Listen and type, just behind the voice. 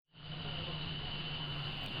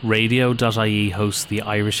Radio.ie hosts the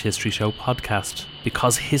Irish History Show podcast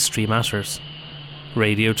because history matters.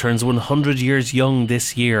 Radio turns 100 years young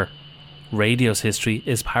this year. Radio's history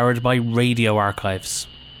is powered by Radio Archives.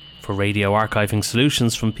 For radio archiving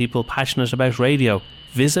solutions from people passionate about radio,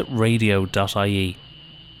 visit radio.ie.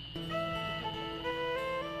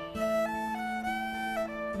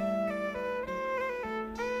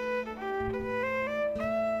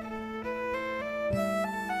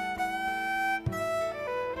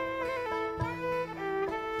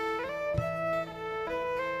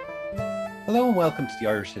 Hello and welcome to the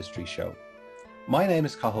Irish History Show. My name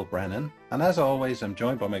is Cathal Brennan, and as always I'm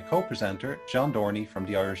joined by my co-presenter John Dorney from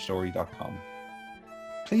theirishstory.com.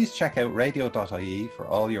 Please check out radio.ie for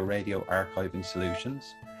all your radio archiving solutions,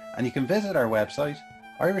 and you can visit our website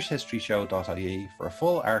irishhistoryshow.ie for a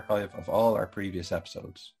full archive of all our previous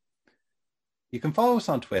episodes. You can follow us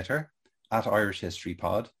on Twitter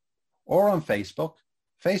 @IrishHistoryPod or on Facebook,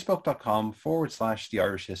 facebook.com/The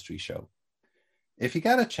Irish History Show. If you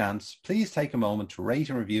get a chance, please take a moment to rate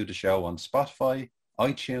and review the show on Spotify,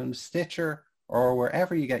 iTunes, Stitcher, or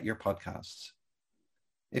wherever you get your podcasts.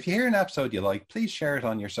 If you hear an episode you like, please share it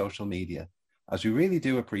on your social media, as we really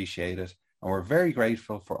do appreciate it, and we're very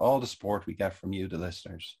grateful for all the support we get from you, the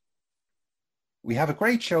listeners. We have a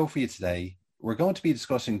great show for you today. We're going to be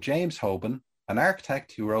discussing James Hoban, an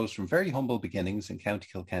architect who rose from very humble beginnings in County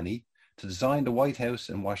Kilkenny to design the White House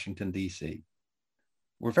in Washington, D.C.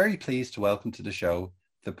 We're very pleased to welcome to the show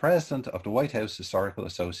the President of the White House Historical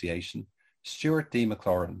Association, Stuart D.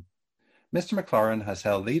 McLaurin. Mr. McLaurin has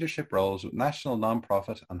held leadership roles with national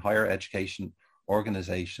non-profit and higher education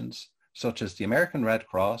organizations such as the American Red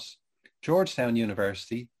Cross, Georgetown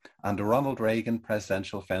University, and the Ronald Reagan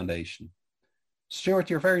Presidential Foundation.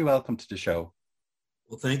 Stuart, you're very welcome to the show.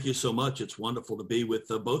 Well, thank you so much. It's wonderful to be with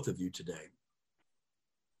both of you today.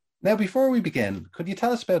 Now, before we begin, could you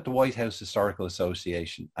tell us about the White House Historical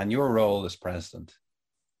Association and your role as president?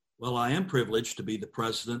 Well, I am privileged to be the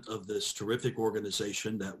president of this terrific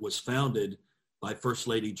organization that was founded by First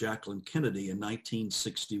Lady Jacqueline Kennedy in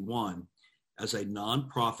 1961 as a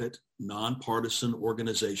nonprofit, nonpartisan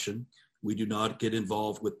organization. We do not get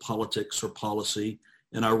involved with politics or policy,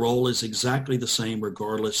 and our role is exactly the same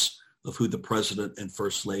regardless of who the president and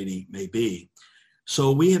First Lady may be.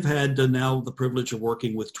 So we have had now the privilege of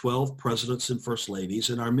working with 12 presidents and first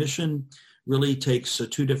ladies, and our mission really takes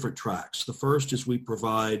two different tracks. The first is we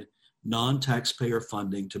provide non-taxpayer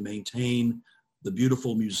funding to maintain the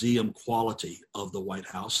beautiful museum quality of the White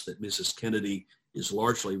House that Mrs. Kennedy is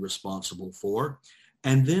largely responsible for.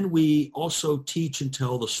 And then we also teach and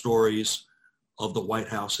tell the stories of the White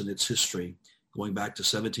House and its history, going back to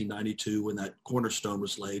 1792 when that cornerstone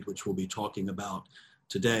was laid, which we'll be talking about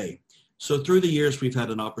today. So through the years, we've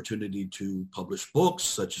had an opportunity to publish books,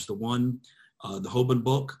 such as the Hoban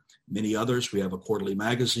book, many others. We have a quarterly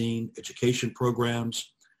magazine, education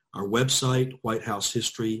programs. Our website,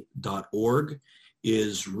 whitehousehistory.org,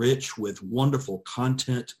 is rich with wonderful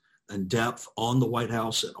content and depth on the White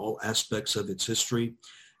House and all aspects of its history.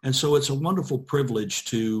 And so it's a wonderful privilege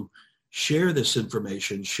to share this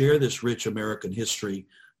information, share this rich American history,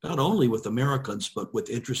 not only with Americans, but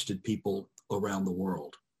with interested people around the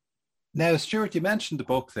world. Now, Stuart, you mentioned the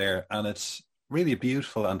book there, and it's really a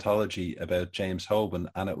beautiful anthology about James Hoban,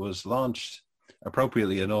 and it was launched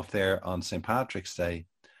appropriately enough there on St. Patrick's Day.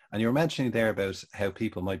 And you were mentioning there about how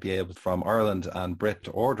people might be able from Ireland and Brit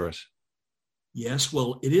to order it. Yes,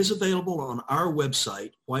 well, it is available on our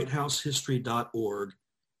website, whitehousehistory.org,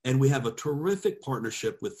 and we have a terrific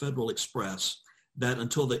partnership with Federal Express that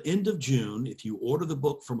until the end of June, if you order the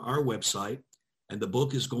book from our website, and the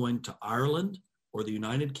book is going to Ireland or the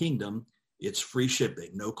United Kingdom, it's free shipping,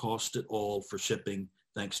 no cost at all for shipping,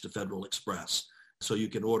 thanks to Federal Express. So you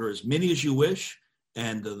can order as many as you wish,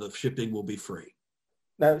 and the shipping will be free.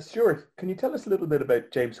 Now, Stuart, can you tell us a little bit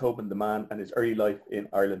about James Hoban, the man, and his early life in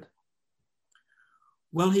Ireland?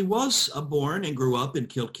 Well, he was born and grew up in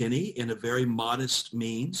Kilkenny in a very modest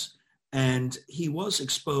means, and he was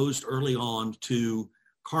exposed early on to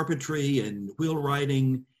carpentry and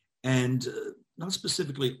wheelwrighting and not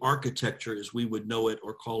specifically architecture as we would know it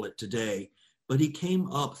or call it today, but he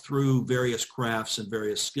came up through various crafts and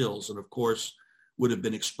various skills, and of course would have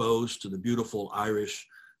been exposed to the beautiful Irish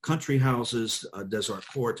country houses, Desert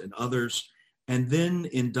Court and others. And then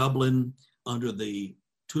in Dublin, under the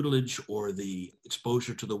tutelage or the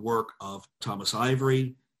exposure to the work of Thomas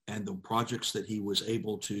Ivory and the projects that he was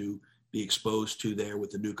able to be exposed to there with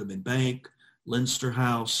the Newcomen Bank, Leinster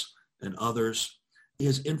House, and others,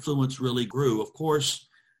 his influence really grew. Of course,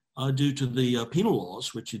 due to the penal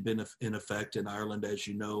laws, which had been in effect in Ireland, as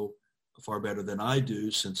you know far better than I do,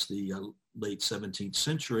 since the late 17th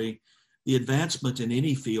century, the advancement in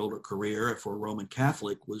any field or career for a Roman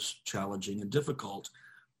Catholic was challenging and difficult.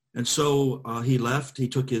 And so he left, he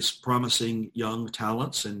took his promising young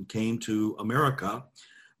talents and came to America.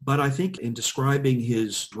 But I think in describing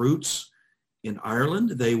his roots in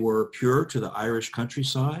Ireland, they were pure to the Irish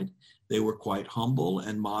countryside. They were quite humble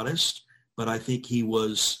and modest, but I think he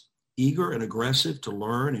was eager and aggressive to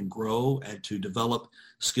learn and grow and to develop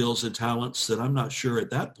skills and talents that I'm not sure at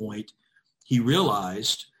that point he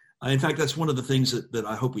realized. In fact, that's one of the things that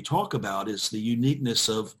I hope we talk about is the uniqueness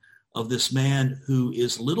of this man who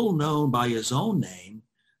is little known by his own name,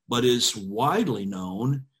 but is widely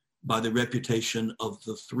known by the reputation of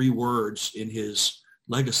the three words in his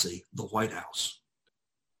legacy, the White House.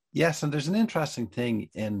 Yes, and there's an interesting thing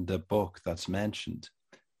in the book that's mentioned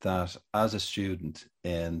that as a student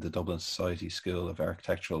in the Dublin Society School of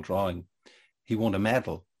Architectural Drawing, he won a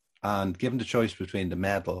medal. And given the choice between the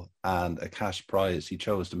medal and a cash prize, he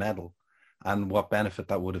chose the medal. And what benefit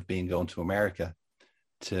that would have been going to America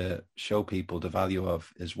to show people the value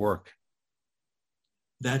of his work.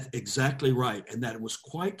 That's exactly right. And that was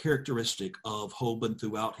quite characteristic of Hoban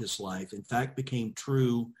throughout his life. In fact, became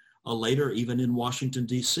true later, even in Washington,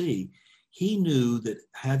 D.C. He knew that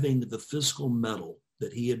having the physical medal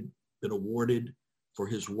that he had been awarded for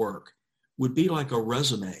his work would be like a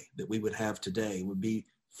resume that we would have today, would be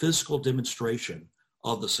physical demonstration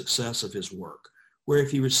of the success of his work. Where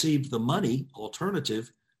if he received the money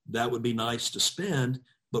alternative, that would be nice to spend,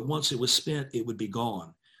 but once it was spent, it would be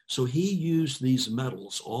gone. So he used these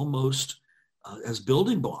medals almost as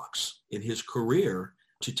building blocks in his career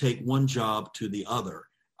to take one job to the other.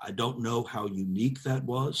 I don't know how unique that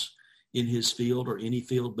was in his field or any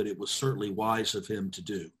field, but it was certainly wise of him to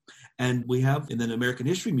do. And we have in the American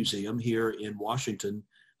History Museum here in Washington,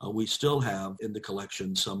 we still have in the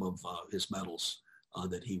collection some of his medals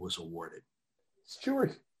that he was awarded.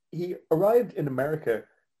 Stuart, he arrived in America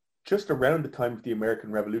just around the time of the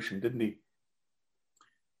American Revolution, didn't he?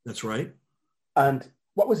 That's right. And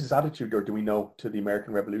what was his attitude, or do we know, to the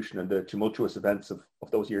American Revolution and the tumultuous events of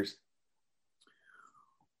those years?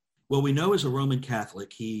 Well, we know as a Roman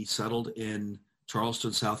Catholic, he settled in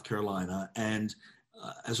Charleston, South Carolina. And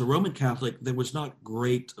as a Roman Catholic, there was not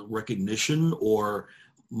great recognition or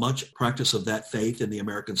much practice of that faith in the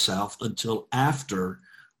American South until after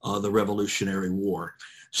the Revolutionary War.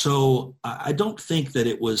 So I don't think that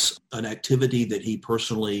it was an activity that he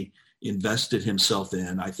personally invested himself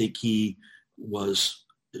in. I think he was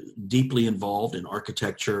deeply involved in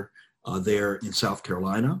architecture there in South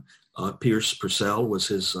Carolina. Pierce Purcell was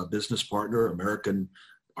his business partner, American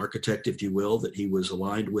architect, if you will, that he was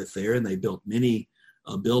aligned with there, and they built many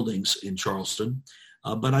buildings in Charleston.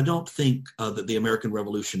 But I don't think that the American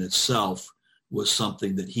Revolution itself was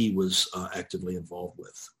something that he was actively involved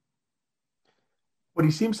with. But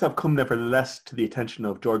he seems to have come nevertheless to the attention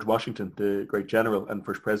of George Washington, the great general and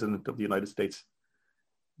first president of the United States.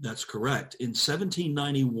 That's correct. In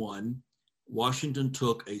 1791, Washington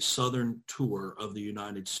took a southern tour of the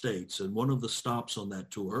United States, and one of the stops on that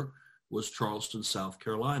tour was Charleston, South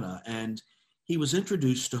Carolina. And he was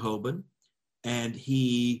introduced to Hoban, and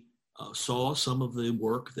he saw some of the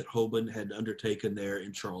work that Hoban had undertaken there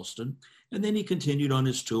in Charleston. And then he continued on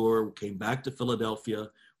his tour, came back to Philadelphia,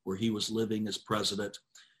 where he was living as president.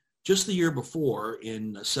 Just the year before,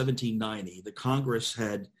 in 1790, the Congress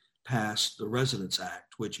had passed the Residence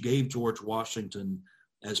Act, which gave George Washington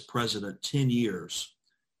as president 10 years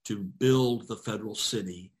to build the federal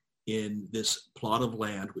city in this plot of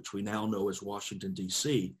land, which we now know as Washington,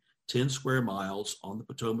 D.C., 10 square miles on the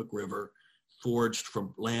Potomac River, forged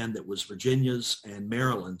from land that was Virginia's and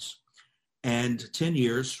Maryland's. And 10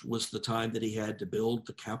 years was the time that he had to build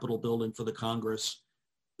the Capitol building for the Congress,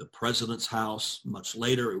 the President's House. Much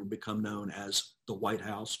later, it would become known as the White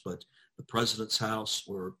House, but the President's House,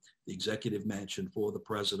 or the Executive Mansion for the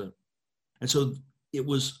President. And so it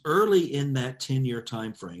was early in that 10-year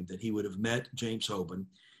time frame that he would have met James Hoban.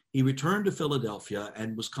 He returned to Philadelphia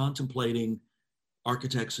and was contemplating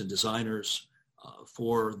architects and designers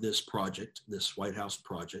for this project, this White House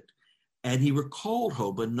project. And he recalled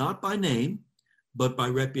Hoban, not by name, but by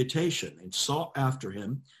reputation, and sought after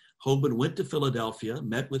him. Hoban went to Philadelphia,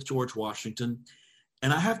 met with George Washington,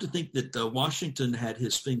 and I have to think that Washington had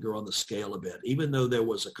his finger on the scale a bit. Even though there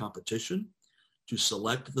was a competition to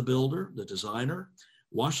select the builder, the designer,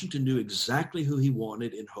 Washington knew exactly who he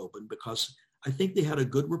wanted in Hoban because I think they had a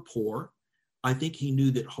good rapport. I think he knew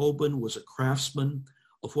that Hoban was a craftsman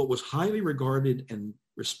of what was highly regarded and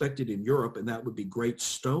respected in Europe, and that would be great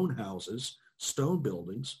stone houses, stone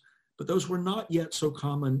buildings, but those were not yet so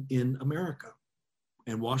common in America.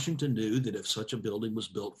 And Washington knew that if such a building was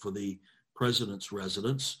built for the president's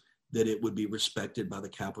residence, that it would be respected by the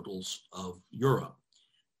capitals of Europe.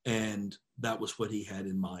 And that was what he had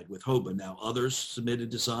in mind with Hoban. Now, others submitted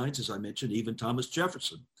designs, as I mentioned, even Thomas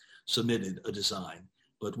Jefferson submitted a design.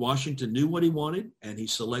 But Washington knew what he wanted, and he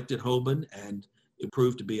selected Hoban, and it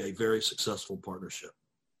proved to be a very successful partnership.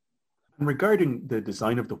 And regarding the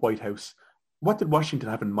design of the White House, what did Washington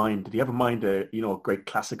have in mind? Did he have in mind a great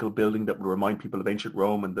classical building that would remind people of ancient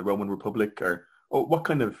Rome and the Roman Republic? Or what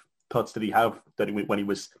kind of thoughts did he have when he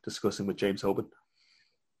was discussing with James Hoban?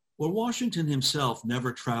 Well, Washington himself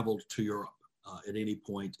never traveled to Europe at any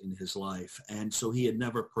point in his life, and so he had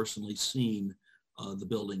never personally seen the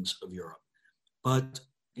buildings of Europe. And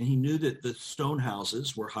he knew that the stone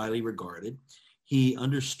houses were highly regarded. He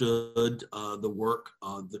understood the work,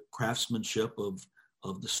 the craftsmanship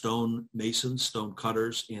of the stone masons, stone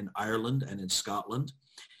cutters in Ireland and in Scotland.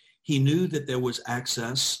 He knew that there was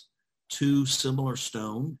access to similar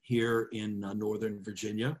stone here in Northern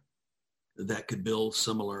Virginia that could build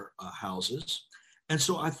similar houses. And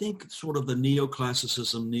so I think sort of the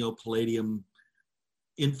neoclassicism, neo-Palladium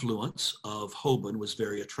influence of Hoban was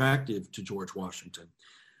very attractive to George Washington.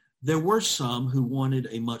 There were some who wanted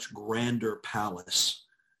a much grander palace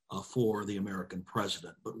for the American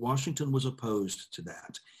president, but Washington was opposed to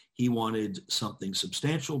that. He wanted something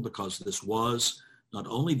substantial because this was not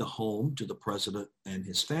only the home to the president and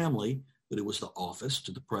his family, but it was the office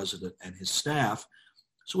to the president and his staff.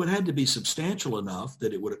 So it had to be substantial enough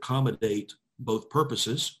that it would accommodate both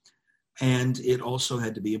purposes, and it also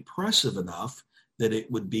had to be impressive enough that it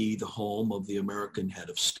would be the home of the American head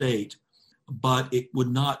of state, but it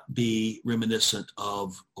would not be reminiscent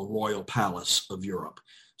of a royal palace of Europe.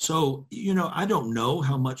 So, I don't know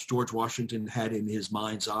how much George Washington had in his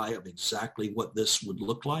mind's eye of exactly what this would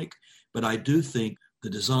look like, but I do think the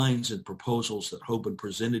designs and proposals that Hoban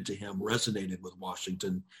presented to him resonated with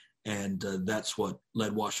Washington, and that's what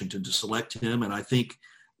led Washington to select him. And I think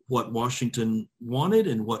what Washington wanted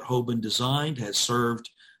and what Hoban designed has served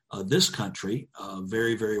this country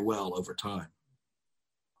very, very well over time.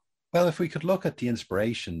 Well, if we could look at the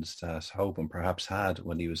inspirations that Hoban perhaps had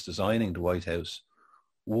when he was designing the White House,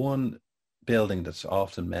 one building that's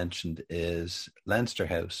often mentioned is Leinster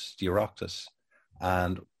House, the Oireachtas.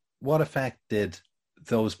 And what effect did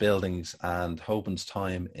those buildings and Hoban's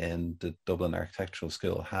time in the Dublin Architectural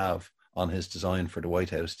School have on his design for the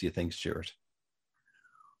White House, do you think, Stuart?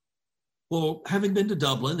 Well, having been to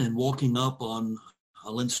Dublin and walking up on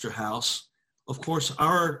Leinster House, of course,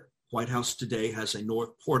 our White House today has a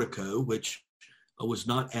north portico, which was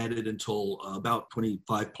not added until about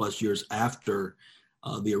 25 plus years after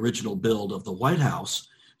the original build of the White House.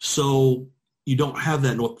 So you don't have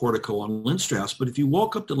that north portico on Leinster House. But if you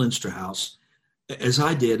walk up to Leinster House, as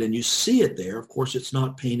I did, and you see it there, of course, it's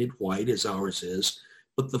not painted white as ours is,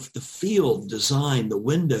 but the feel, the design, the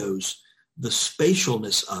windows, the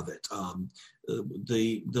spatialness of it,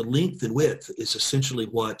 the length and width is essentially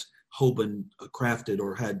what Hoban crafted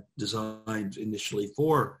or had designed initially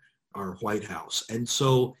for our White House. And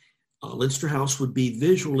so Leinster House would be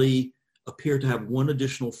visually appear to have one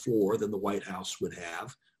additional floor than the White House would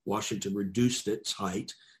have. Washington reduced its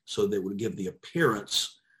height so that it would give the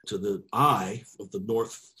appearance to the eye of the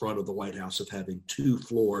north front of the White House of having two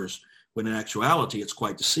floors, when in actuality it's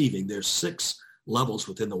quite deceiving. There's 6 levels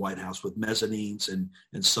within the White House with mezzanines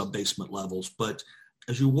and sub-basement levels. But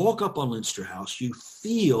as you walk up on Leinster House, you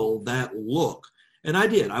feel that look. And I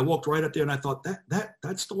did. I walked right up there and I thought,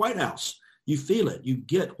 that's the White House. You feel it. You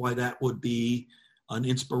get why that would be an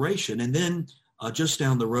inspiration. And then just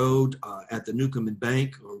down the road at the Newcomen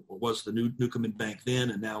Bank, or was the new Newcomen Bank then,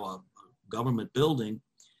 and now a government building,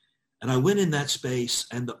 and I went in that space,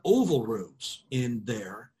 and the oval rooms in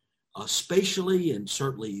there, spatially and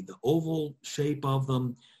certainly the oval shape of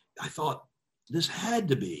them, I thought this had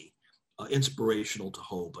to be inspirational to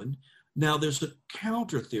Hoban. Now, there's a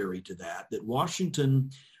counter theory to that Washington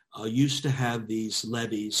used to have these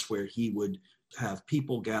levees where he would have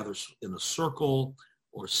people gather in a circle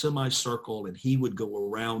or semicircle, and he would go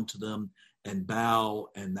around to them and bow,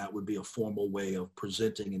 and that would be a formal way of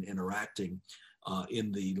presenting and interacting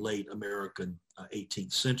in the late American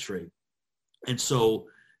 18th century. And so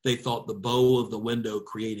they thought the bow of the window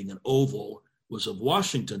creating an oval was of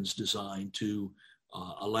Washington's design to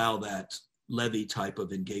allow that levee type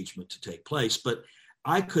of engagement to take place. But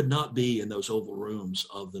I could not be in those oval rooms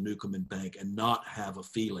of the Newcomen Bank and not have a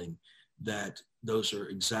feeling that those are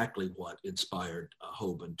exactly what inspired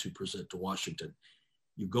Hoban to present to Washington.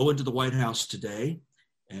 You go into the White House today,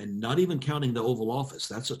 and not even counting the Oval Office,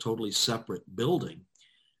 that's a totally separate building,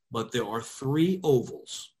 but there are 3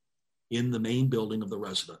 ovals in the main building of the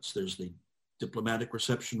residence. There's the diplomatic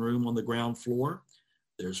reception room on the ground floor.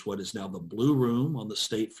 There's what is now the blue room on the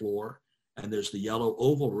state floor, and there's the yellow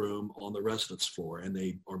oval room on the residence floor. And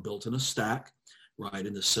they are built in a stack right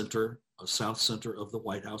in the center, south center of the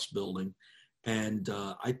White House building. And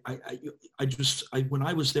when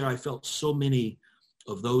I was there, I felt so many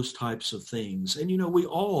of those types of things. And, we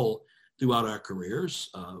all throughout our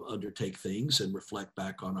careers undertake things and reflect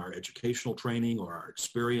back on our educational training or our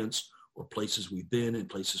experience or places we've been and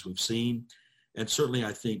places we've seen. And certainly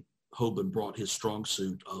I think Hoban brought his strong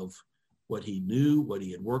suit of what he knew, what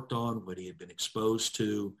he had worked on, what he had been exposed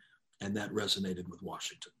to, and that resonated with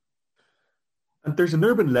Washington. And there's an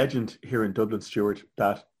urban legend here in Dublin, Stuart,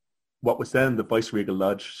 that what was then the Viceregal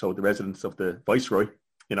Lodge, so the residence of the Viceroy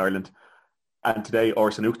in Ireland, and today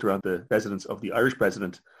Áras an Uachtaráin, the residence of the Irish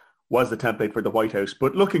president, was the template for the White House.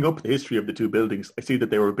 But looking up the history of the two buildings, I see that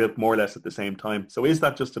they were built more or less at the same time. So is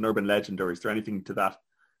that just an urban legend, or is there anything to that?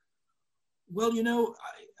 Well,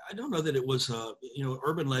 I don't know that it was,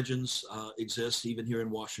 urban legends exist even here in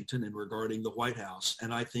Washington and regarding the White House.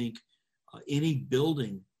 And I think any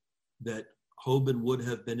building that Hoban would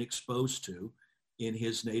have been exposed to in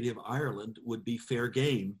his native Ireland would be fair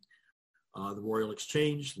game. The Royal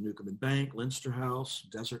Exchange, the Newcomen Bank, Leinster House,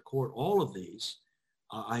 Desert Court, all of these,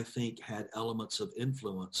 I think, had elements of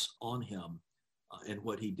influence on him and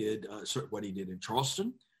what he did in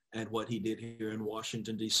Charleston and what he did here in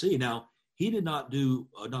Washington, D.C. Now, he did not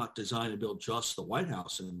design and build just the White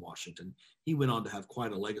House in Washington. He went on to have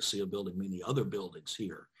quite a legacy of building many other buildings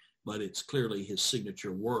here. But it's clearly his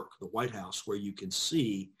signature work, the White House, where you can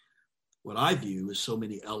see what I view as so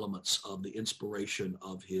many elements of the inspiration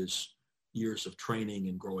of his years of training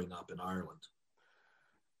and growing up in Ireland.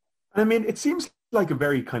 I mean, it seems like a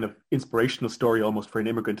very kind of inspirational story almost for an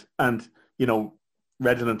immigrant and,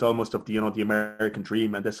 redolent almost of the American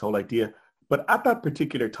dream and this whole idea. But at that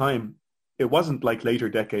particular time, it wasn't like later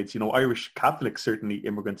decades. Irish Catholics, certainly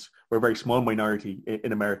immigrants, were a very small minority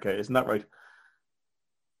in America. Isn't that right?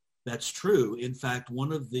 That's true. In fact,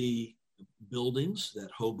 one of the buildings that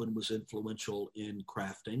Hoban was influential in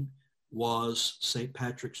crafting was St.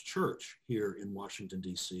 Patrick's Church here in Washington,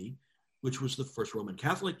 D.C., which was the first Roman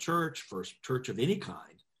Catholic church, first church of any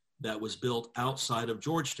kind that was built outside of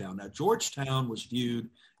Georgetown. Now, Georgetown was viewed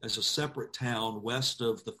as a separate town west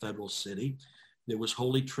of the federal city. There was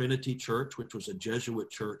Holy Trinity Church, which was a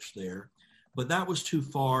Jesuit church there, but that was too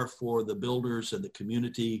far for the builders and the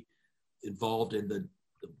community involved in the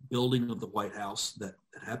building of the White House that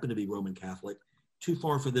happened to be Roman Catholic, too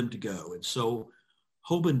far for them to go. And so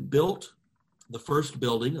Hoban built the first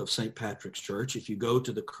building of St. Patrick's Church. If you go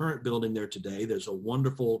to the current building there today, there's a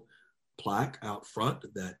wonderful plaque out front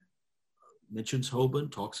that mentions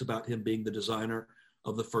Hoban, talks about him being the designer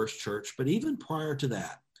of the first church. But even prior to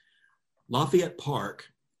that, Lafayette Park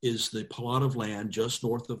is the plot of land just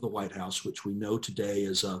north of the White House, which we know today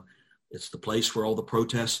is it's the place where all the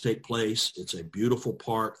protests take place. It's a beautiful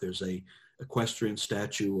park. There's a equestrian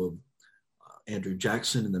statue of Andrew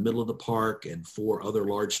Jackson in the middle of the park and 4 other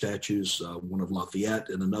large statues, one of Lafayette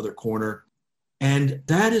in another corner. And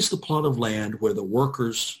that is the plot of land where the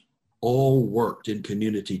workers all worked in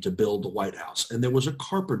community to build the White House. And there was a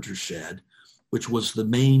carpenter shed, which was the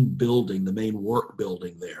main building, the main work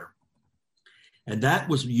building there. And that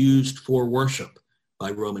was used for worship by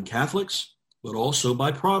Roman Catholics, but also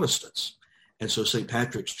by Protestants. And so St.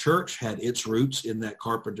 Patrick's Church had its roots in that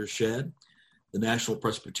carpenter shed. The National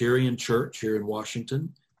Presbyterian Church here in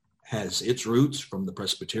Washington has its roots from the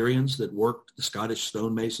Presbyterians that worked, the Scottish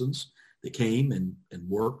stonemasons that came and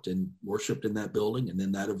worked and worshiped in that building. And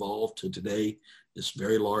then that evolved to today, this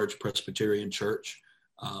very large Presbyterian church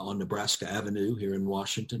on Nebraska Avenue here in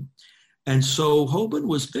Washington. And so Hoban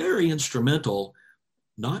was very instrumental,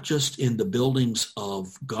 not just in the buildings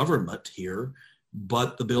of government here,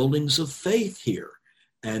 but the buildings of faith here.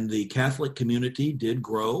 And the Catholic community did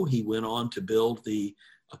grow. He went on to build the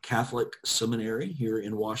Catholic seminary here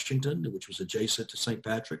in Washington, which was adjacent to St.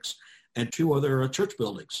 Patrick's, and 2 other church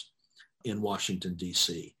buildings in Washington,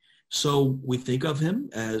 D.C. So we think of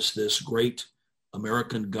him as this great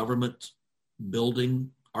American government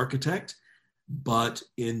building architect, but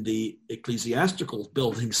in the ecclesiastical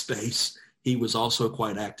building space, he was also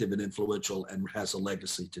quite active and influential and has a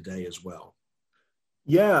legacy today as well.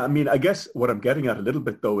 Yeah, I mean, I guess what I'm getting at a little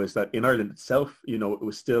bit, though, is that in Ireland itself, it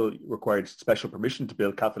was still required special permission to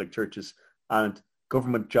build Catholic churches, and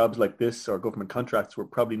government jobs like this or government contracts were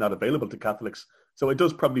probably not available to Catholics. So it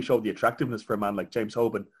does probably show the attractiveness for a man like James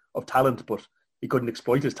Hoban of talent, but he couldn't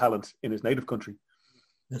exploit his talent in his native country.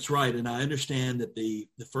 That's right. And I understand that the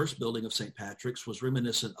first building of St. Patrick's was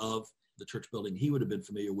reminiscent of the church building he would have been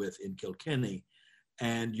familiar with in Kilkenny.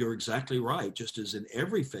 And you're exactly right. Just as in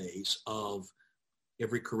every phase of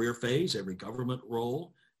every career phase, every government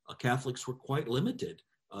role, Catholics were quite limited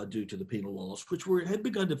due to the penal laws, which had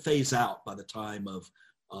begun to phase out by the time of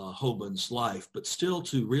Hoban's life. But still,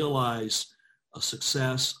 to realize a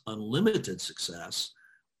success, unlimited success,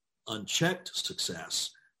 unchecked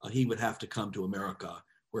success, he would have to come to America,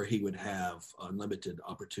 where he would have unlimited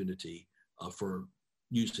opportunity for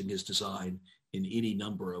using his design in any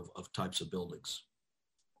number of types of buildings.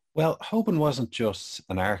 Well, Hoban wasn't just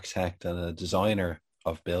an architect and a designer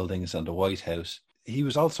of buildings and the White House. He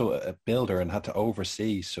was also a builder and had to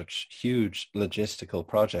oversee such huge logistical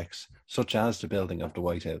projects, such as the building of the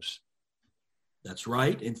White House. That's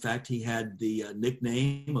right. In fact, he had the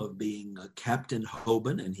nickname of being Captain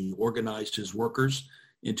Hoban, and he organized his workers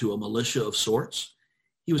into a militia of sorts.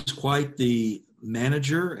 He was quite the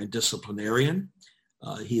manager and disciplinarian.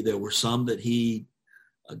 There were some that he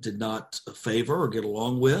did not favor or get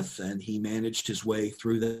along with, and he managed his way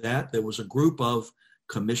through that. There was a group of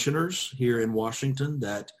commissioners here in Washington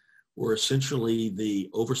that were essentially the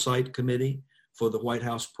oversight committee for the White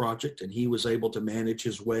House project, and he was able to manage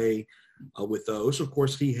his way with those. Of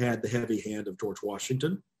course, he had the heavy hand of George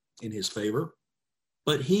Washington in his favor,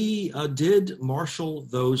 but he did marshal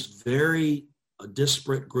those very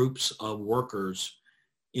disparate groups of workers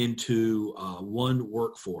into one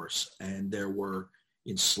workforce, and there were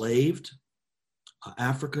enslaved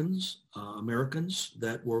Africans, Americans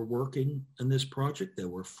that were working in this project. There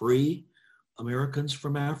were free Americans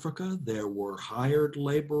from Africa. There were hired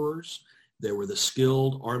laborers. There were the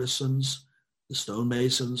skilled artisans, the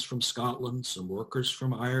stonemasons from Scotland, some workers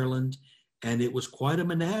from Ireland. And it was quite a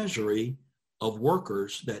menagerie of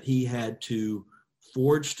workers that he had to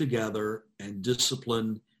forge together and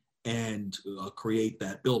discipline and create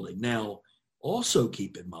that building. Now, also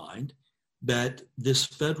keep in mind that this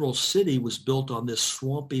federal city was built on this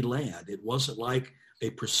swampy land. It wasn't like a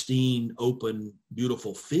pristine, open,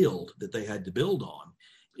 beautiful field that they had to build on.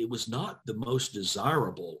 It was not the most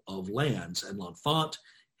desirable of lands, and L'Enfant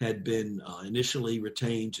had been initially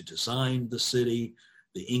retained to design the city.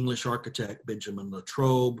 The English architect Benjamin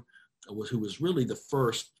Latrobe, who was really the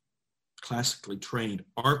first classically trained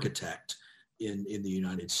architect in the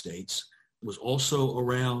United States, was also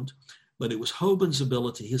around. But it was Hoban's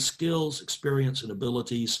ability, his skills, experience, and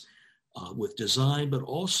abilities with design, but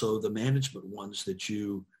also the management ones that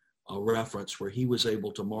you reference, where he was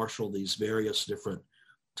able to marshal these various different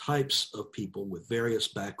types of people with various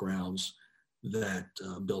backgrounds that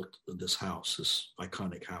built this house, this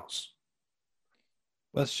iconic house.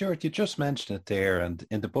 Well, Stuart, you just mentioned it there, and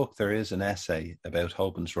in the book there is an essay about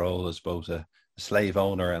Hoban's role as both a slave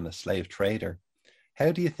owner and a slave trader.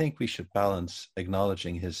 How do you think we should balance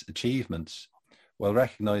acknowledging his achievements while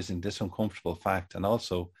recognizing this uncomfortable fact, and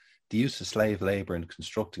also the use of slave labor in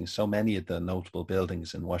constructing so many of the notable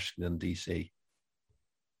buildings in Washington, D.C.?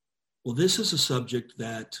 Well, this is a subject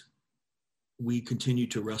that we continue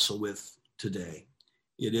to wrestle with today.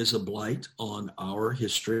 It is a blight on our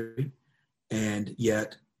history, and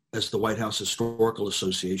yet, as the White House Historical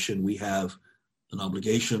Association, we have an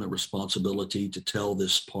obligation, a responsibility to tell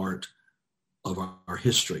this part of our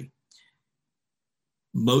history.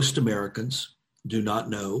 Most Americans do not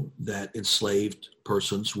know that enslaved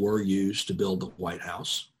persons were used to build the White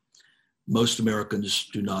House. Most Americans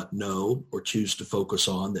do not know or choose to focus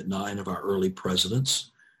on that 9 of our early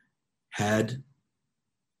presidents had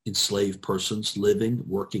enslaved persons living,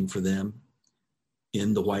 working for them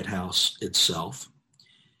in the White House itself.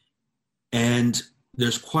 And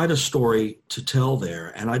there's quite a story to tell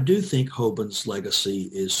there. And I do think Hoban's legacy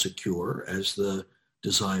is secure as the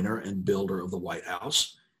designer and builder of the White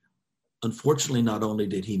House. Unfortunately, not only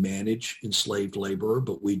did he manage enslaved labor,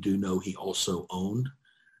 but we do know he also owned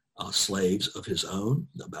slaves of his own,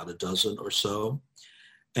 about a dozen or so.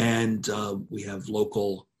 And we have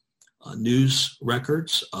local news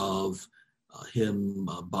records of him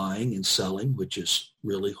buying and selling, which is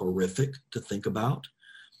really horrific to think about.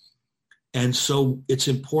 And so it's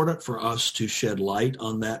important for us to shed light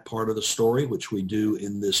on that part of the story, which we do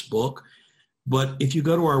in this book. But if you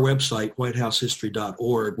go to our website,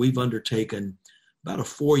 whitehousehistory.org, we've undertaken about a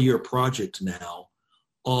 4-year project now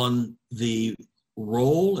on the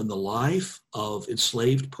role and the life of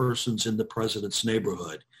enslaved persons in the president's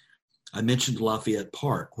neighborhood. I mentioned Lafayette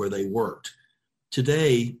Park, where they worked.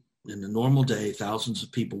 Today, in a normal day, thousands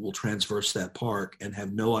of people will transverse that park and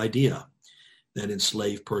have no idea that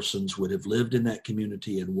enslaved persons would have lived in that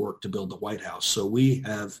community and worked to build the White House. So we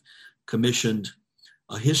have commissioned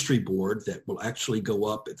a history board that will actually go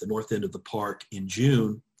up at the north end of the park in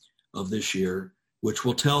June of this year, which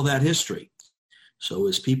will tell that history. So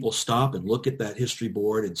as people stop and look at that history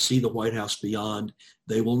board and see the White House beyond,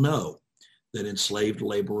 they will know that enslaved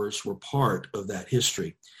laborers were part of that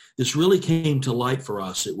history. This really came to light for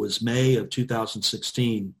us. It was May of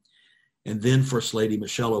 2016, and then First Lady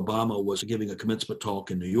Michelle Obama was giving a commencement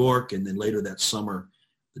talk in New York, and then later that summer,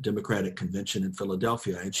 the Democratic Convention in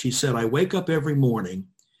Philadelphia. And she said, I wake up every morning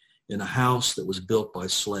in a house that was built by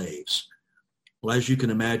slaves. Well, as you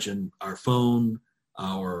can imagine, our phone,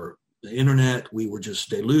 the internet, we were just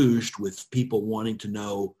deluged with people wanting to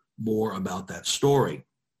know more about that story.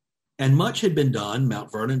 And much had been done.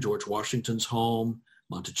 Mount Vernon, George Washington's home,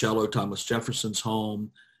 Monticello, Thomas Jefferson's home,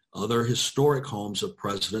 other historic homes of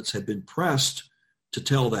presidents had been pressed to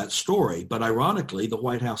tell that story. But ironically, the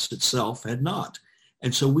White House itself had not.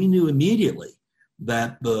 And so we knew immediately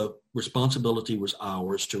that the responsibility was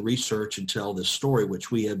ours to research and tell this story, which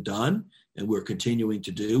we have done and we're continuing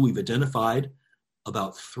to do. We've identified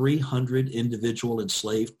about 300 individual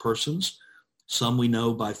enslaved persons. Some we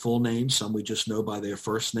know by full name, some we just know by their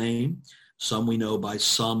first name, some we know by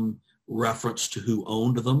some reference to who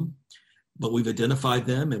owned them. But we've identified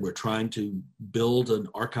them, and we're trying to build an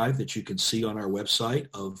archive that you can see on our website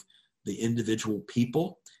of the individual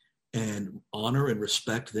people and honor and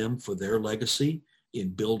respect them for their legacy in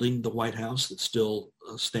building the White House that still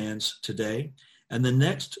stands today. And the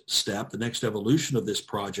next step, the next evolution of this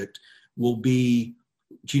project will be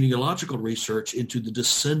genealogical research into the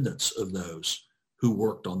descendants of those who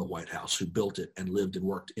worked on the White House, who built it and lived and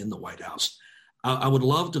worked in the White House. I would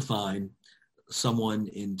love to find someone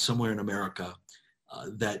somewhere in America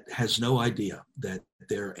that has no idea that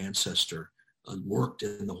their ancestor worked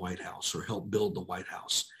in the White House or helped build the White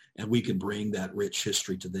House. And we can bring that rich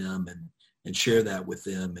history to them and share that with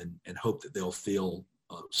them and hope that they'll feel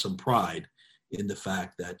some pride in the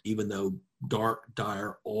fact that even though dark,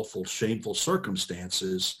 dire, awful, shameful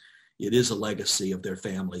circumstances, it is a legacy of their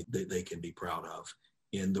family that they can be proud of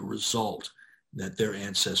in the result that their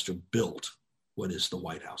ancestor built what is the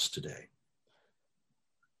White House today.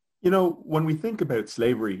 You know, when we think about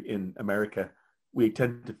slavery in America, we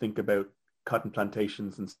tend to think about cotton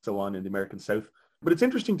plantations and so on in the American South. But it's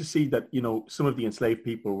interesting to see that, you know, some of the enslaved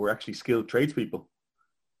people were actually skilled tradespeople,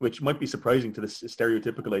 which might be surprising to this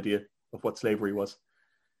stereotypical idea of what slavery was.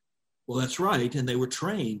 Well, that's right. And they were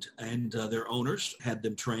trained, and their owners had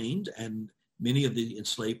them trained. And many of the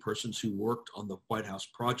enslaved persons who worked on the White House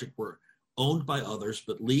project were owned by others,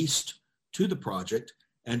 but leased to the project.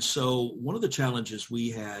 And so one of the challenges we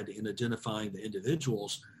had in identifying the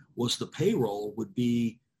individuals was the payroll would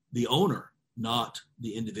be the owner, not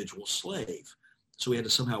the individual slave. So we had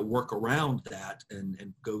to somehow work around that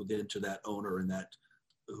and go then to that owner and that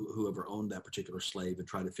whoever owned that particular slave and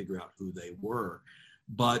try to figure out who they were.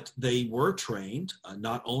 But they were trained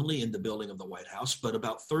not only in the building of the White House, but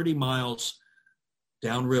about 30 miles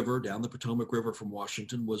downriver, down the Potomac River from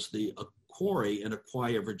Washington, was a quarry in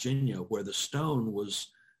Aquia, Virginia, where the stone was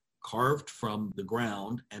carved from the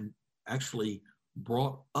ground and actually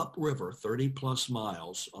brought upriver 30 plus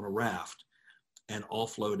miles on a raft and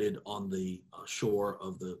offloaded on the shore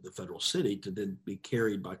of the federal city to then be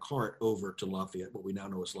carried by cart over to Lafayette, what we now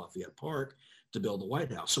know as Lafayette Park, to build the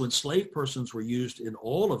White House. So enslaved persons were used in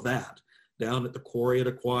all of that, down at the quarry at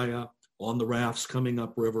Aquia, on the rafts coming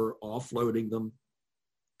upriver, offloading them.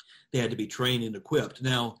 They had to be trained and equipped.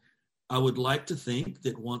 Now, I would like to think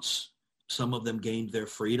that once some of them gained their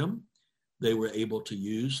freedom, they were able to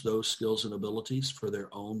use those skills and abilities for their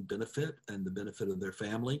own benefit and the benefit of their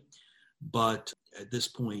family. But at this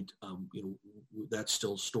point, that's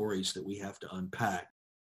still stories that we have to unpack.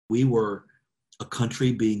 We were a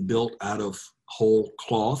country being built out of whole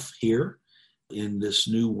cloth here in this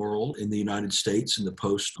new world in the United States in the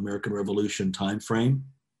post-American Revolution timeframe.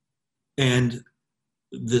 And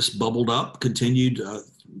this bubbled up, continued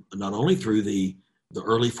not only through the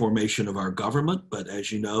early formation of our government, but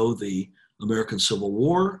as you know, the American Civil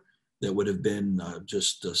War that would have been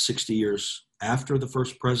just 60 years after the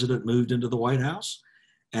first president moved into the White House.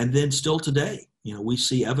 And then still today, we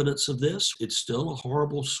see evidence of this. It's still a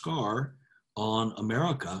horrible scar on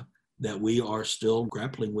America that we are still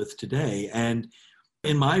grappling with today. And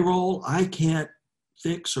in my role, I can't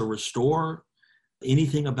fix or restore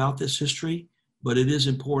anything about this history, but it is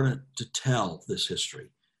important to tell this history,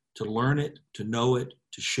 to learn it, to know it,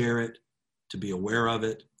 to share it, to be aware of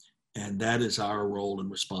it. And that is our role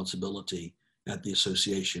and responsibility at the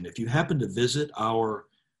association. If you happen to visit our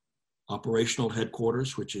operational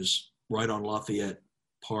headquarters, which is right on Lafayette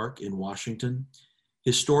Park in Washington,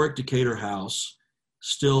 historic Decatur House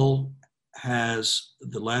still has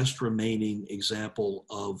the last remaining example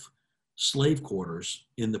of slave quarters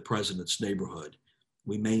in the president's neighborhood.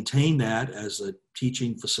 We maintain that as a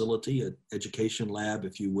teaching facility, an education lab,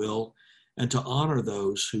 if you will, and to honor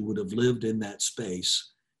those who would have lived in that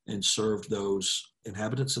space and served those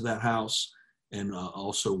inhabitants of that house, and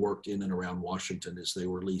also worked in and around Washington as they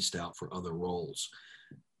were leased out for other roles.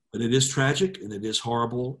 But it is tragic and it is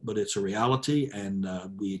horrible, but it's a reality, and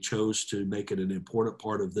we chose to make it an important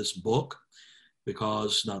part of this book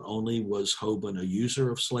because not only was Hoban a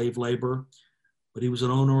user of slave labor, but he was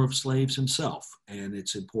an owner of slaves himself, and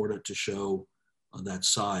it's important to show that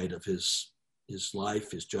side of his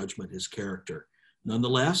life, his judgment, his character.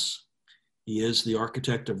 Nonetheless, he is the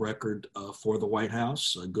architect of record for the White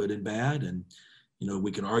House, good and bad, and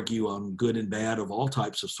we can argue on good and bad of all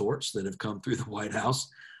types of sorts that have come through the White House,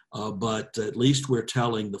 but at least we're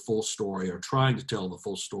telling the full story, or trying to tell the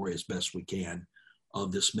full story as best we can,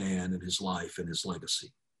 of this man and his life and his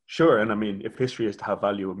legacy. Sure, and I mean, if history is to have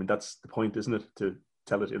value, I mean, that's the point, isn't it? To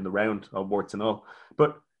tell it in the round of warts and all.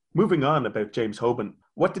 But moving on about James Hoban,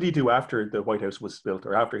 what did he do after the White House was built,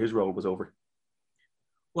 or after his role was over?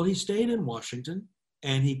 Well, he stayed in Washington,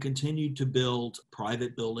 and he continued to build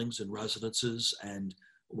private buildings and residences and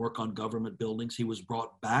work on government buildings. He was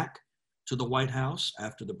brought back to the White House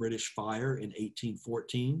after the British fire in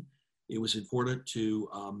 1814. It was important to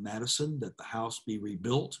Madison that the house be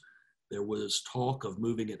rebuilt. There was talk of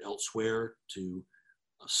moving it elsewhere to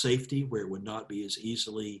safety, where it would not be as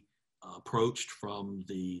easily approached from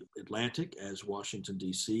the Atlantic as Washington,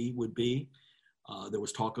 D.C. would be. There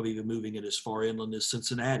was talk of even moving it as far inland as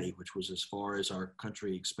Cincinnati, which was as far as our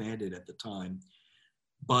country expanded at the time.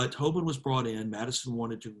 But Hoban was brought in. Madison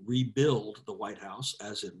wanted to rebuild the White House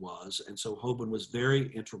as it was, and so Hoban was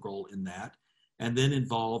very integral in that, and then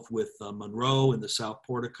involved with Monroe in the South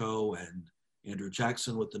Portico and Andrew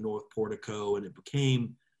Jackson with the North Portico, and it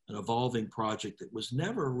became an evolving project that was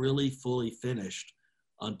never really fully finished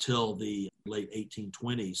until the late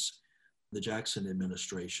 1820s, the Jackson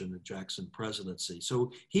administration, the Jackson presidency.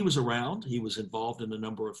 So he was around, he was involved in a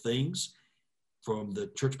number of things, from the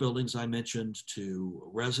church buildings I mentioned to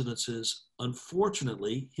residences.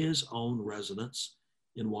 Unfortunately, his own residence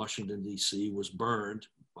in Washington, D.C. was burned.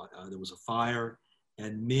 There was a fire,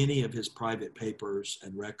 and many of his private papers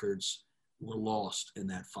and records were lost in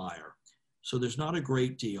that fire. So there's not a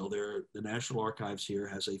great deal there. The National Archives here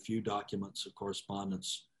has a few documents of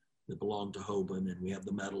correspondence that belong to Hoban, and we have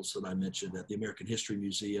the medals that I mentioned at the American History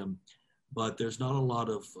Museum, but there's not a lot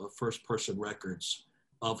of first-person records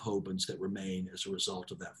of Hoban's that remain as a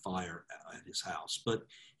result of that fire at his house. But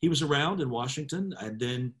he was around in Washington and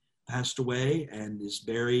then passed away and is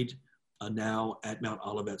buried now at Mount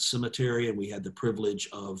Olivet Cemetery, and we had the privilege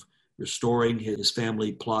of restoring his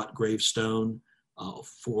family plot gravestone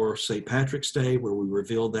for St. Patrick's Day, where we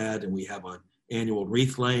revealed that, and we have an annual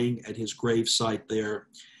wreath laying at his grave site there,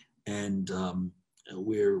 and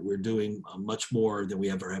we're doing much more than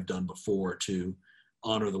we ever have done before to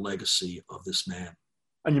honor the legacy of this man.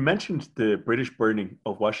 And you mentioned the British burning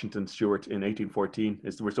of Washington, Stuart, in 1814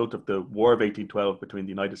 is the result of the War of 1812 between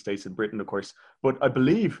the United States and Britain, of course. But I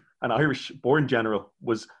believe an Irish-born general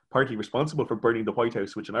was partly responsible for burning the White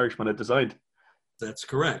House, which an Irishman had designed. That's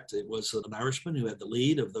correct. It was an Irishman who had the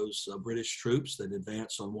lead of those British troops that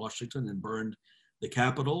advanced on Washington and burned the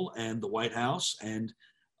Capitol and the White House. And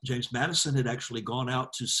James Madison had actually gone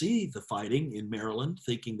out to see the fighting in Maryland,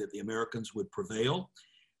 thinking that the Americans would prevail.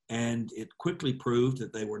 And it quickly proved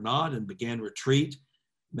that they were not and began retreat.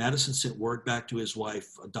 Madison sent word back to his wife,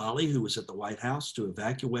 Dolly, who was at the White House, to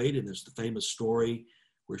evacuate. And there's the famous story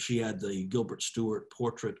where she had the Gilbert Stuart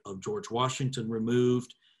portrait of George Washington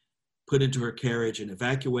removed, put into her carriage and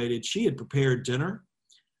evacuated. She had prepared dinner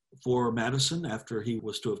for Madison after he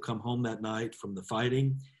was to have come home that night from the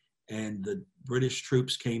fighting. And the British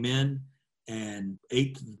troops came in and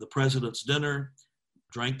ate the president's dinner,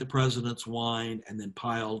 drank the president's wine, and then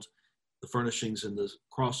piled the furnishings in the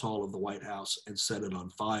cross hall of the White House and set it on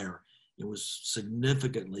fire. It was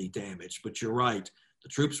significantly damaged, but you're right. The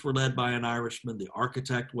troops were led by an Irishman. The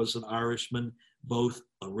architect was an Irishman, both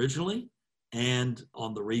originally and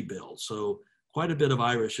on the rebuild. So quite a bit of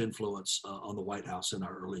Irish influence on the White House in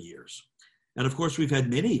our early years. And of course, we've had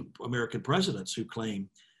many American presidents who claim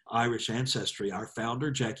Irish ancestry. Our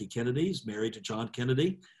founder, Jackie Kennedy, is married to John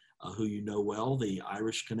Kennedy, who you know well, the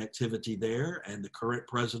Irish connectivity there, and the current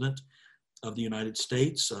president of the United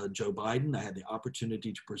States, Joe Biden. I had the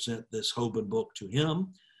opportunity to present this Hoban book to him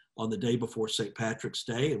on the day before St. Patrick's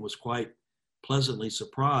Day, and was quite pleasantly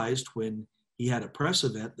surprised when he had a press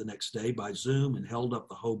event the next day by Zoom and held up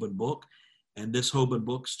the Hoban book. And this Hoban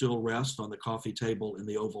book still rests on the coffee table in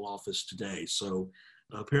the Oval Office today. So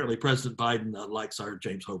apparently President Biden likes our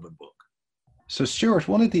James Hoban book. So, Stuart,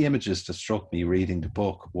 one of the images that struck me reading the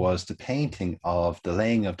book was the painting of the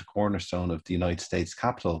laying of the cornerstone of the United States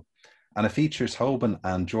Capitol. And it features Hoban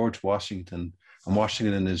and George Washington. And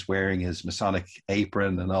Washington is wearing his Masonic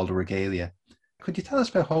apron and all the regalia. Could you tell us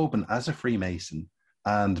about Hoban as a Freemason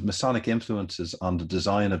and Masonic influences on the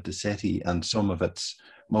design of the city and some of its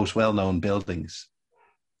most well-known buildings?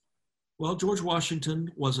 Well, George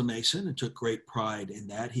Washington was a Mason and took great pride in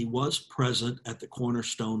that. He was present at the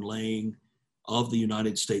cornerstone laying of the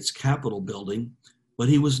United States Capitol building, but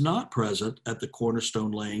he was not present at the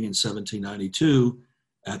cornerstone laying in 1792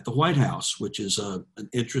 at the White House, which is an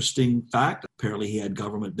interesting fact. Apparently he had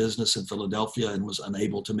government business in Philadelphia and was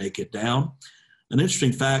unable to make it down. An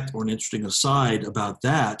interesting fact, or an interesting aside about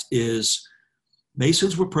that, is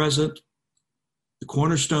Masons were present, the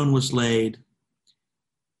cornerstone was laid.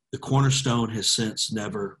 The cornerstone has since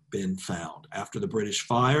never been found. After the British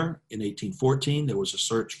fire in 1814, there was a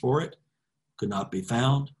search for it, could not be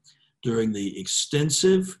found. During the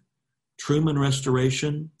extensive Truman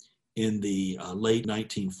restoration in the late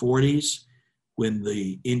 1940s, when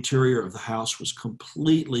the interior of the house was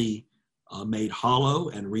completely made hollow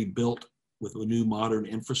and rebuilt with a new modern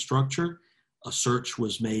infrastructure, a search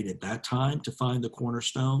was made at that time to find the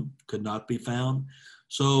cornerstone, could not be found.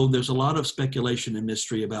 So there's a lot of speculation and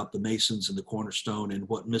mystery about the Masons and the cornerstone and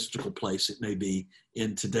what mystical place it may be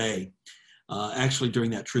in today. Actually,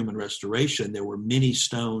 during that Truman restoration, there were many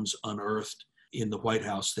stones unearthed in the White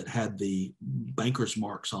House that had the banker's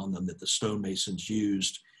marks on them that the stonemasons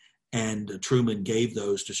used. And Truman gave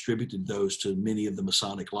those, distributed those to many of the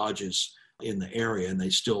Masonic lodges in the area, and they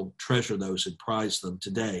still treasure those and prize them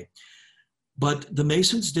today. But the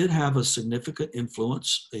Masons did have a significant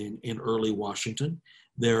influence in early Washington.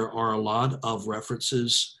 There are a lot of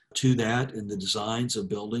references to that in the designs of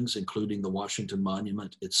buildings, including the Washington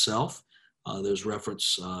Monument itself. There's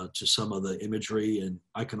reference to some of the imagery and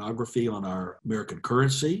iconography on our American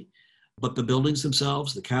currency. But the buildings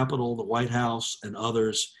themselves, the Capitol, the White House, and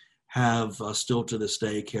others have still to this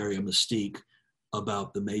day carry a mystique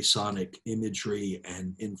about the Masonic imagery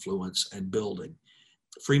and influence and building.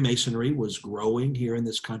 Freemasonry was growing here in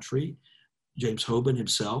this country. James Hoban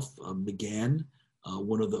himself began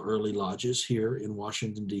one of the early lodges here in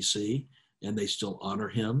Washington, D.C., and they still honor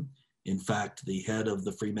him. In fact, the head of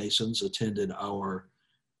the Freemasons attended our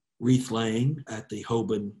wreath laying at the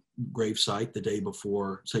Hoban gravesite the day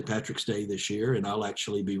before St. Patrick's Day this year, and I'll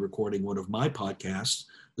actually be recording one of my podcasts,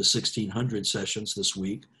 the 1600 sessions this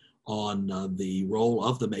week, on the role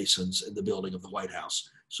of the Masons in the building of the White House.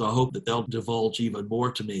 So I hope that they'll divulge even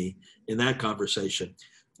more to me in that conversation.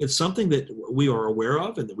 It's something that we are aware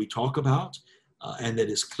of and that we talk about, and that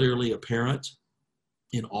is clearly apparent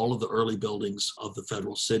in all of the early buildings of the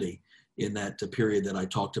federal city in that period that I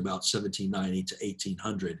talked about, 1790 to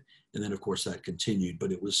 1800. And then, of course, that continued.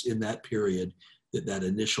 But it was in that period that that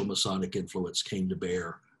initial Masonic influence came to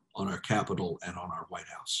bear on our Capitol and on our White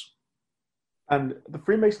House. And the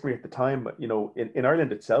Freemasonry at the time, you know, in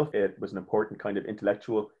Ireland itself, it was an important kind of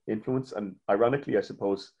intellectual influence. And ironically, I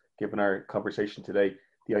suppose, given our conversation today,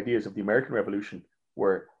 the ideas of the American Revolution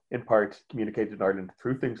were in part communicated in Ireland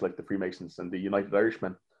through things like the Freemasons and the United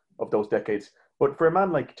Irishmen of those decades. But for a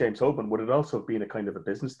man like James Hoban, would it also have been a kind of a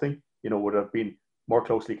business thing? You know, would it have been more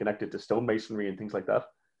closely connected to stonemasonry and things like that?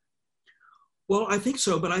 Well, I think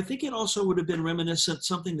so, but I think it also would have been reminiscent,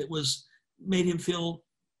 something that was made him feel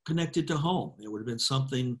connected to home. It would have been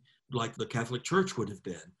something like the Catholic Church would have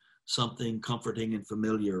been, something comforting and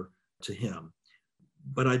familiar to him.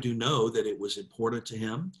 But I do know that it was important to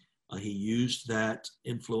him. He used that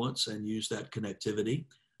influence and used that connectivity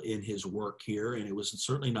in his work here, and it was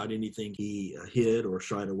certainly not anything he hid or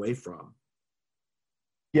shied away from.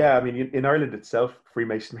 Yeah, I mean, in Ireland itself,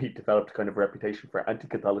 Freemasonry developed kind of a reputation for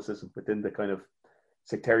anti-Catholicism within the kind of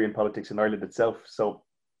sectarian politics in Ireland itself. So,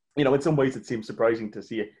 you know, in some ways it seems surprising to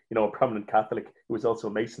see, you know, a prominent Catholic who was also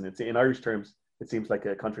a Mason. It's, in Irish terms, it seems like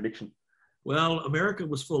a contradiction. Well, America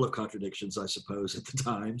was full of contradictions, I suppose, at the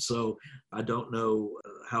time. So I don't know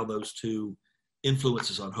how those two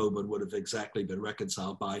influences on Hoban would have exactly been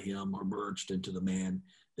reconciled by him or merged into the man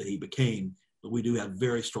that he became. But we do have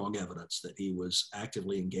very strong evidence that he was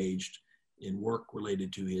actively engaged in work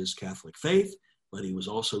related to his Catholic faith, but he was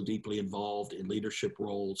also deeply involved in leadership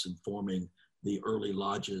roles in forming the early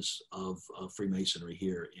lodges of Freemasonry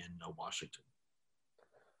here in Washington.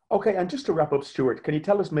 Okay, and just to wrap up, Stuart, can you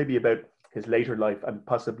tell us maybe about his later life and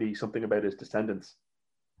possibly something about his descendants?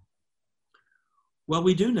 Well,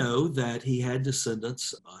 we do know that he had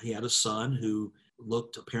descendants. He had a son who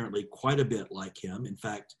looked apparently quite a bit like him. In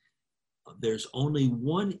fact, there's only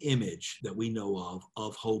one image that we know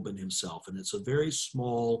of Hoban himself, and it's a very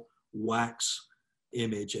small wax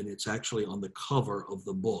image, and it's actually on the cover of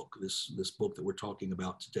the book, this book that we're talking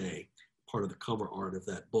about today, part of the cover art of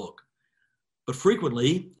that book. But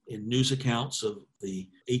frequently, in news accounts of the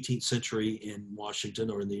 18th century in Washington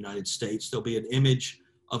or in the United States, there'll be an image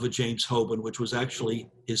of a James Hoban, which was actually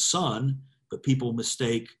his son, but people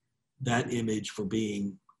mistake that image for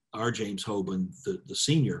being our James Hoban, the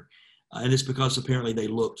senior. And it's because apparently they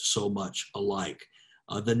looked so much alike.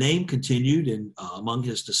 The name continued among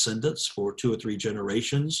his descendants for 2 or 3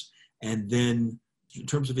 generations. And then in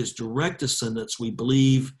terms of his direct descendants, we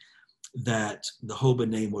believe that the Hoban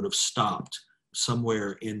name would have stopped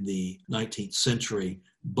somewhere in the 19th century,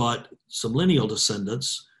 but some lineal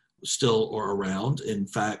descendants still are around. In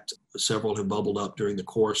fact, several have bubbled up during the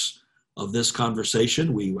course of this conversation.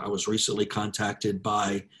 I was recently contacted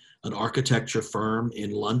by an architecture firm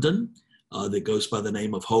in London that goes by the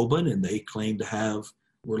name of Hoban, and they claim to have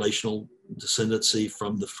relational descendancy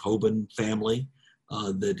from the Hoban family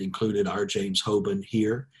that included our James Hoban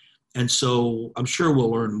here. And so I'm sure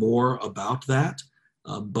we'll learn more about that.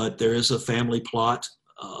 But there is a family plot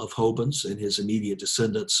of Hobans and his immediate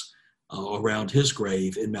descendants around his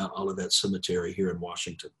grave in Mount Olivet Cemetery here in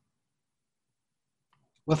Washington.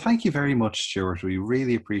 Well, thank you very much, Stuart. We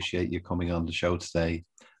really appreciate you coming on the show today.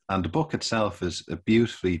 And the book itself is a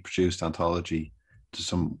beautifully produced anthology to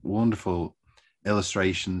some wonderful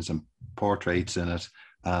illustrations and portraits in it,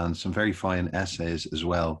 and some very fine essays as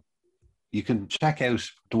well. You can check out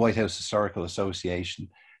the White House Historical Association,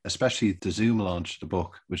 especially the Zoom launch of the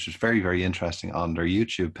book, which is very, very interesting, on their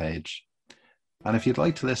YouTube page. And if you'd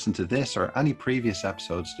like to listen to this or any previous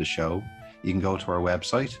episodes of the show, you can go to our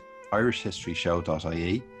website,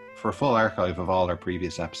 irishhistoryshow.ie, for a full archive of all our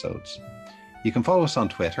previous episodes. You can follow us on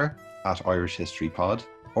Twitter @IrishHistoryPod,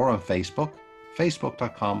 or on Facebook,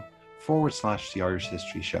 facebook.com/The Irish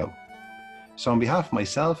History Show. So on behalf of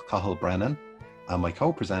myself, Cathal Brennan, and my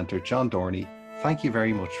co-presenter, John Dorney, thank you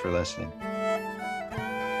very much for listening.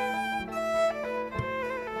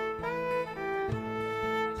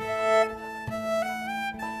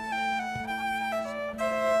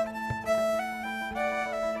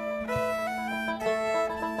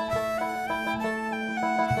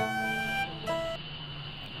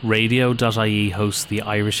 Radio.ie hosts the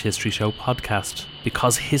Irish History Show podcast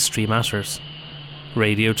because history matters.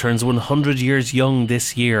 Radio turns 100 years young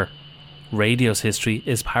this year. Radio's history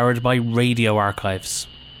is powered by radio archives.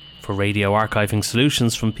 For radio archiving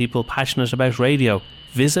solutions from people passionate about radio,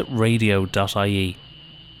 visit radio.ie.